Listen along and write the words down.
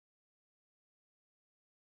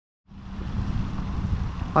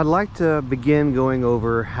I'd like to begin going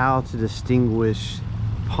over how to distinguish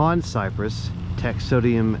pond cypress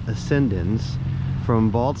Taxodium ascendens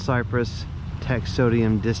from bald cypress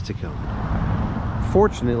Taxodium distichum.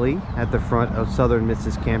 Fortunately, at the front of Southern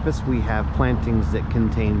Misses campus, we have plantings that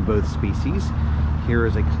contain both species. Here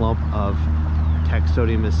is a clump of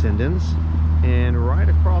Taxodium ascendens, and right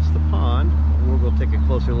across the pond, where we'll take a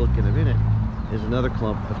closer look in a minute, is another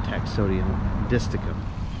clump of Taxodium distichum.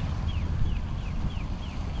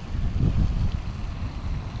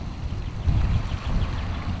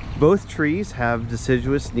 Both trees have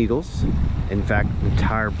deciduous needles. In fact,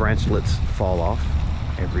 entire branchlets fall off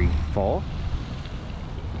every fall.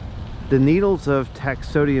 The needles of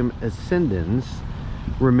Taxodium ascendens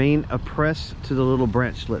remain oppressed to the little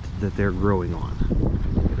branchlet that they're growing on.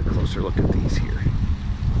 Get a closer look at these here.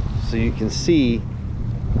 So you can see,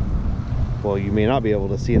 well, you may not be able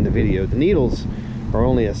to see in the video, the needles are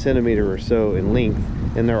only a centimeter or so in length,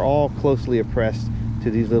 and they're all closely oppressed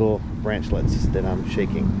to these little branchlets that I'm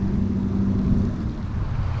shaking.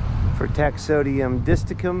 For Taxodium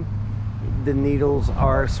distichum, the needles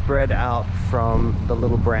are spread out from the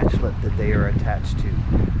little branchlet that they are attached to,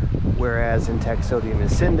 whereas in Taxodium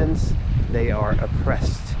ascendens, they are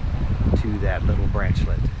oppressed to that little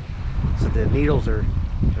branchlet. So the needles are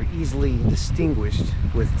easily distinguished.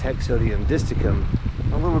 With Taxodium distichum,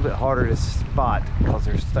 a little bit harder to spot because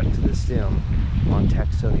they're stuck to the stem on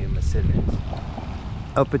Taxodium ascendens.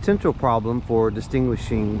 A potential problem for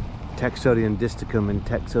distinguishing Taxodium distichum and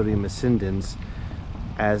Taxodium ascendens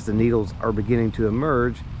as the needles are beginning to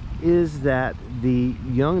emerge is that the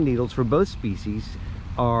young needles for both species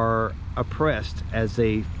are oppressed as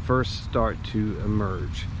they first start to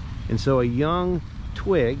emerge. And so a young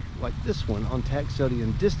twig like this one on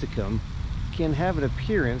Taxodium distichum can have an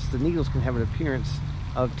appearance, the needles can have an appearance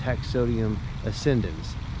of Taxodium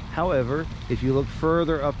ascendens. However, if you look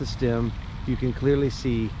further up the stem, you can clearly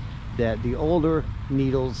see that the older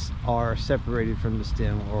needles are separated from the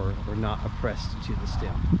stem or not oppressed to the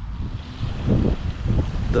stem.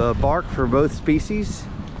 The bark for both species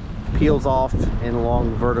peels off in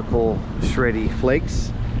long vertical shreddy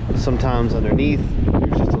flakes. Sometimes underneath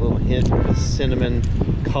there's just a little hint of a cinnamon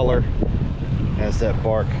color as that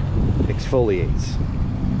bark exfoliates.